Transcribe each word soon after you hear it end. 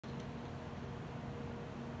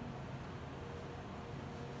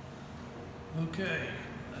Okay,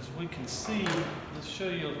 as we can see, let's show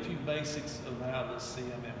you a few basics of how this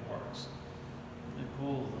CMM works. Let me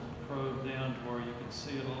pull the probe down to where you can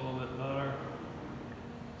see it a little bit better.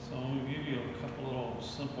 So I'm going to give you a couple little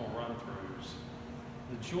simple run-throughs.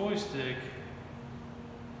 The joystick,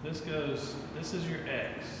 this is your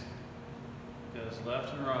X. Goes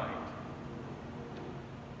left and right.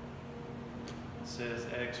 It says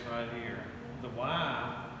X right here. The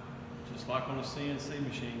Y, just like on a CNC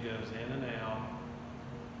machine, goes in and out.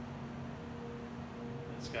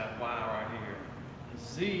 It's got Y right here. The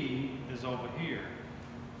Z is over here.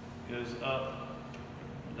 Goes up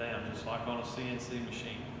and down, just like on a CNC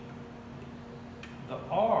machine. The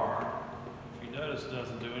R, if you notice,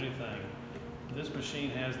 doesn't do anything. This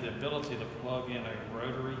machine has the ability to plug in a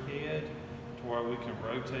rotary head to where we can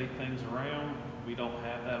rotate things around. We don't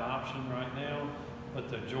have that option right now, but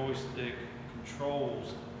the joystick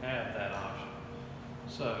controls have that option.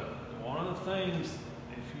 So one of the things,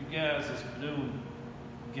 if you guys is doing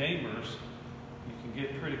gamers, you can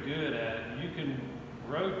get pretty good at it. You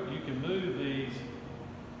can move these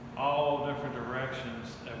all different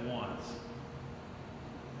directions at once.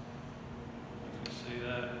 If you see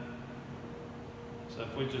that. So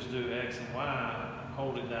if we just do X and Y,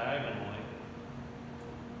 hold it diagonally,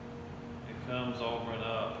 it comes over and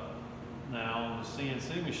up. Now on the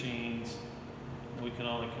CNC machines, we can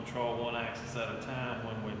only control one axis at a time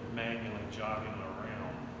when we're manually jogging it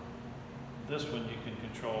around. This one you can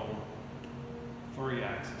control 3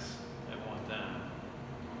 axes at one time.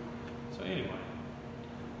 So anyway,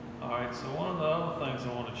 all right, so one of the other things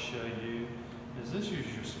I want to show you is this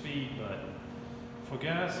is your speed button. For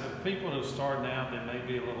guys, if people who are starting out, they may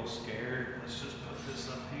be a little scared. Let's just put this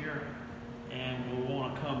up here, and we'll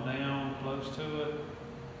want to come down close to it,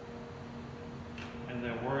 and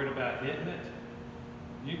they're worried about hitting it.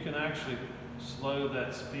 You can actually slow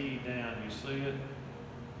that speed down. You see it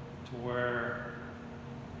to where,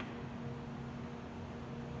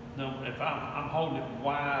 no, if I'm holding it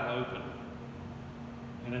wide open,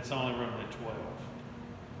 and it's only running at 12.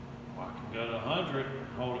 Well, I can go to 100 and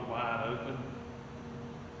hold it wide open.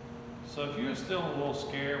 So if you're still a little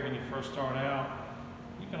scared when you first start out,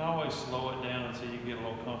 you can always slow it down until you get a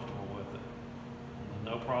little comfortable with it.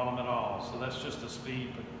 No problem at all. So that's just a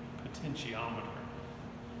speed potentiometer.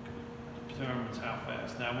 Determines how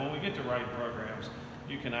fast. Now when we get to writing programs,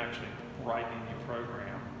 you can actually write in your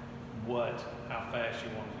program how fast you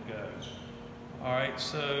want it to go. All right,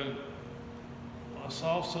 so let's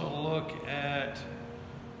also look at,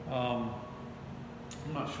 I'm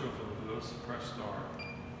not sure if it'll do, let's press start.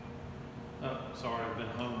 Oh, sorry, I've been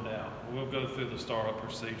homed out. We'll go through the startup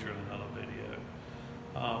procedure in another video.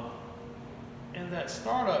 In that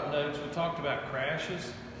startup notes, we talked about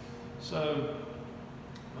crashes. So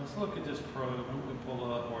let's look at this probe. Let me pull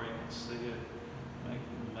it up where you can see it.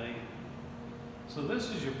 So this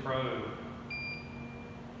is your probe.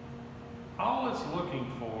 All it's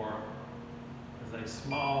looking for is a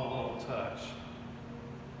small little touch,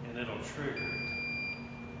 and it'll trigger it.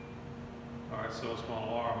 All right, so it's going to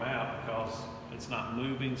alarm out because it's not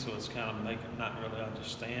moving, so it's kind of not really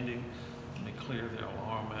understanding. Let me clear the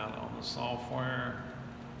alarm out on the software.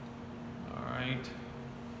 All right.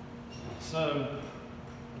 So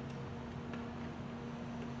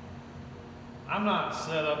I'm not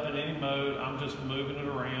set up in any mode. I'm just moving it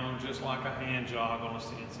around just like a hand jog on a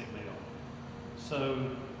CNC mill. So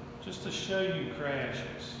just to show you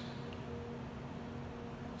crashes.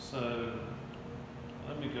 So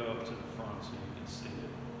let me go up to the front so you can see it.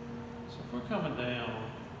 So if we're coming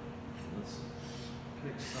down, let's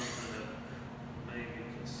pick something that maybe you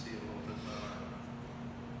can see a little bit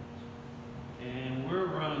better. And we're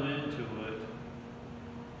running into it.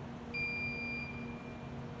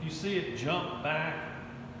 You see it jump back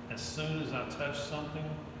as soon as I touch something.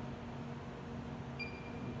 We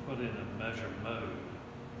put it in measure mode.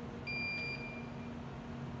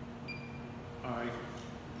 All right.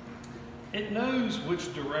 It knows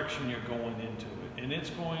which direction you're going into it, and it's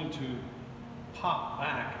going to pop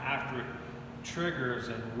back after it triggers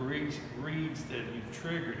and reads that you've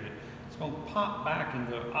triggered it. It's going to pop back in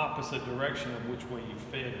the opposite direction of which way you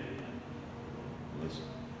fed it in. Let's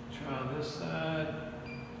try this side.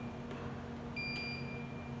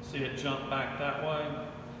 See it jump back that way?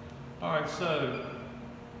 All right, so,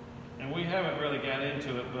 and we haven't really got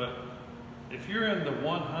into it, but if you're in the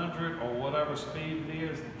 100 or whatever speed it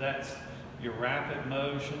is, that's your rapid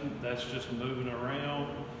motion. That's just moving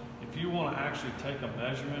around. If you want to actually take a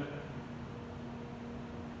measurement,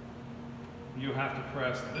 you have to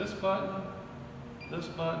press this button,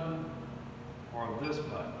 or this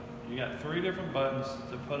button. You got 3 different buttons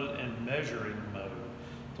to put it in measuring mode.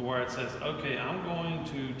 to where it says, okay, I'm going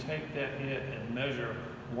to take that hit and measure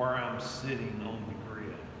where I'm sitting on the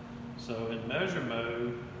grid. So in measure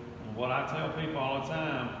mode, what I tell people all the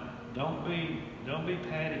time, don't be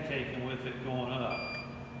patty caking with it going up.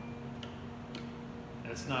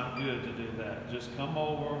 It's not good to do that. Just come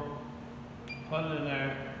over, put it in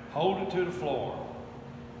there, hold it to the floor.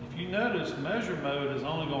 If you notice, measure mode is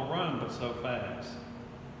only going to run but so fast.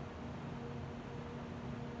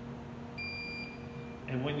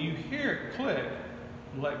 And when you hear it click,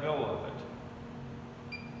 let go of it.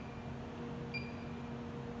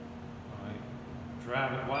 All right.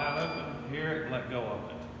 Drive it wide open, hear it, let go of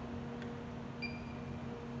it.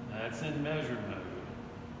 That's in measure mode,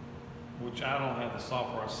 which I don't have the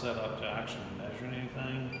software set up to actually measure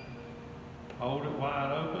anything. Hold it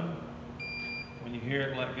wide open. When you hear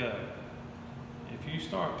it, let go. If you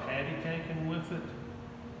start patty caking with it,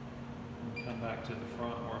 come back to the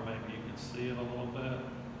front where maybe you can see it a little bit.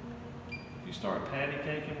 If you start patty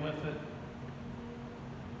caking with it,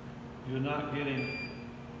 you're not getting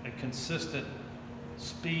a consistent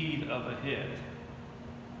speed of a hit.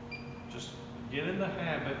 Just get in the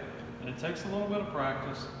habit, and it takes a little bit of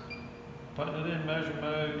practice, putting it in measure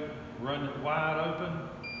mode, run it wide open,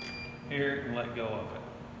 hear it, and let go of it.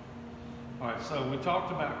 All right, so we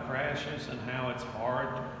talked about crashes and how it's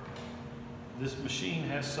hard. This machine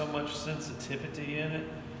has so much sensitivity in it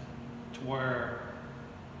to where,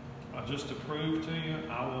 just to prove to you,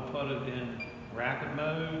 I will put it in rapid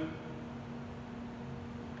mode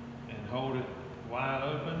and hold it wide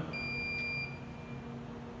open.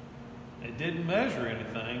 It didn't measure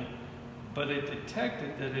anything, but it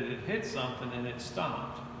detected that it had hit something and it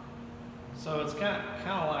stopped. So it's got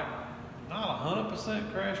kind of like not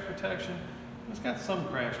 100% crash protection, but it's got some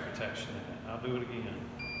crash protection in it. I'll do it again.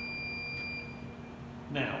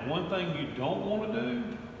 Now, one thing you don't want to do,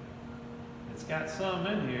 it's got some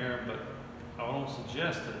in here, but I don't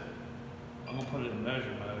suggest it. I'm going to put it in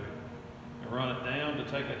measure mode and run it down to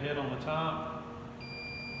take a hit on the top.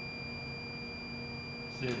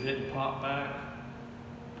 See, it didn't pop back.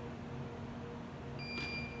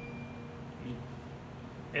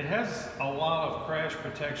 It has a lot of crash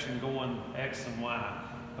protection going X and Y,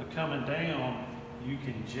 but coming down, you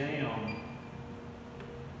can jam.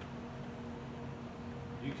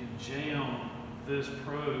 You can jam this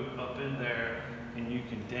probe up in there and you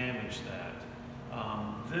can damage that.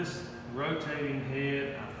 This rotating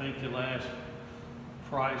head, I think the last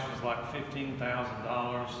price was like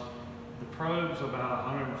 $15,000. The probe's about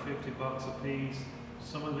 $150 a piece.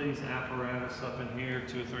 Some of these apparatus up in here,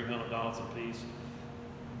 $200 or $300 a piece.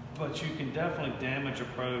 But you can definitely damage a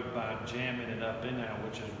probe by jamming it up in there,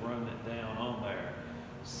 which is running it down on there.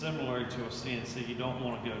 Similar to a CNC, you don't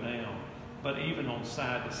want to go down. But even on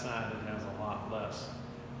side to side, it has a lot less,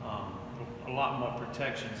 a lot more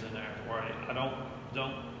protections in there. Where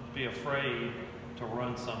don't be afraid to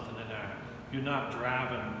run something in there. You're not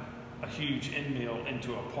driving a huge end mill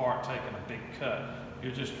into a part, taking a big cut.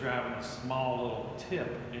 You're just driving a small little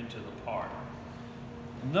tip into the part.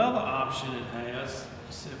 Another option it has,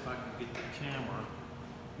 let's see if I can get the camera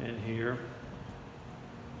in here.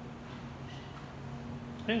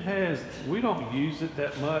 It has, we don't use it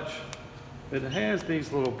that much, but it has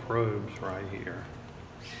these little probes right here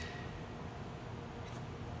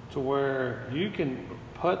to where you can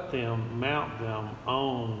put them, mount them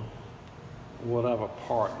on whatever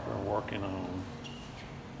part you're working on.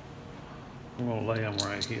 I'm going to lay them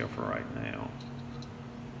right here for right now.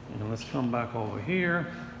 And let's come back over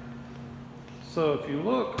here. So if you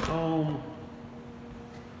look on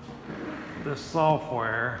this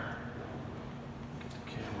software, get the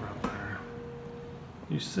camera up there,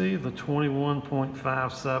 you see the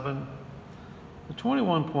 21.57. The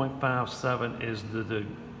 21.57 is the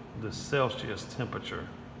Celsius temperature.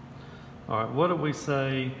 All right, what did we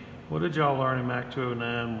say? What did y'all learn in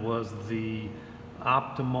MAC209 was the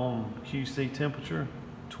optimum QC temperature?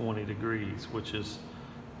 20 degrees, which is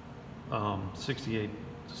 20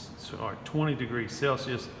 degrees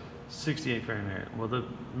Celsius, 68 Fahrenheit. Well, the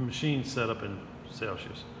machine's set up in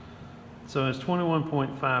Celsius. So it's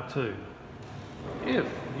 21.52. If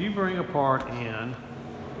you bring a part in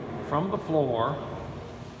from the floor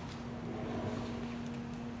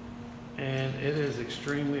and it is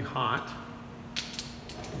extremely hot,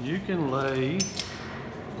 you can lay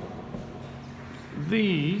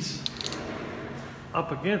these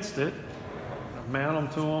up against it, mount them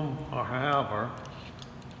to them or however,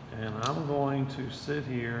 and I'm going to sit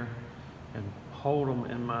here and hold them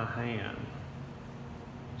in my hand.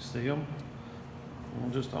 See them?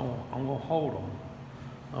 I'm going to hold them.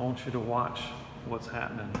 I want you to watch what's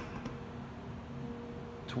happening.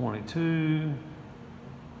 22,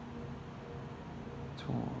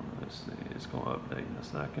 Let's see, it's going to update in a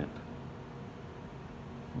second.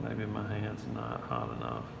 Maybe my hand's not hot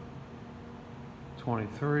enough.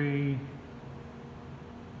 23.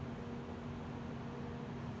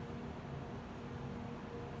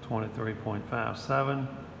 23.57.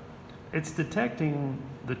 It's detecting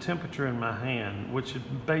the temperature in my hand, which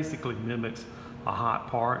basically mimics a hot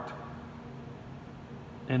part,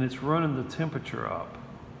 and it's running the temperature up.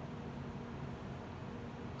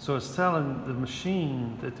 So it's telling the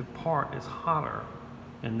machine that the part is hotter,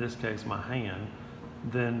 in this case my hand,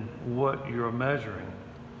 than what you're measuring.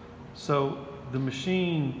 So the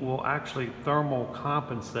machine will actually thermal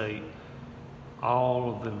compensate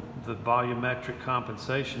all of the volumetric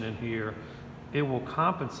compensation in here. It will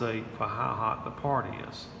compensate for how hot the part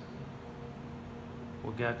is.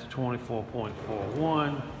 We got to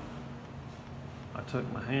 24.41. I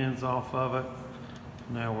took my hands off of it.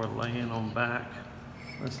 Now we're laying them back.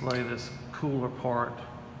 Let's lay this cooler part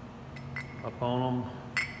up on them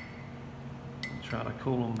and try to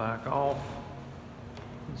cool them back off.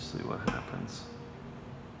 Let's see what happens.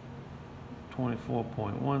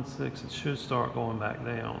 24.16, it should start going back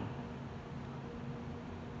down.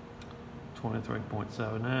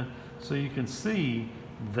 23.79. So you can see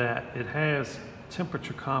that it has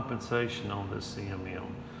temperature compensation on this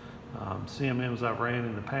CMM. CMMs I've ran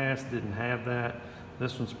in the past didn't have that.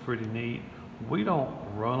 This one's pretty neat. We don't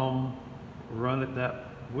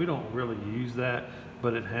we don't really use that,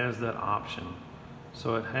 but it has that option.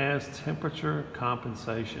 So it has temperature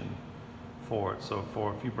compensation for it. So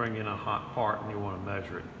if you bring in a hot part and you want to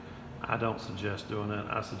measure it, I don't suggest doing that.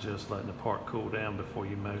 I suggest letting the part cool down before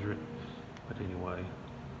you measure it. But anyway,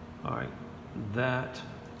 all right, that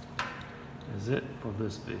is it for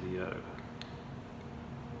this video.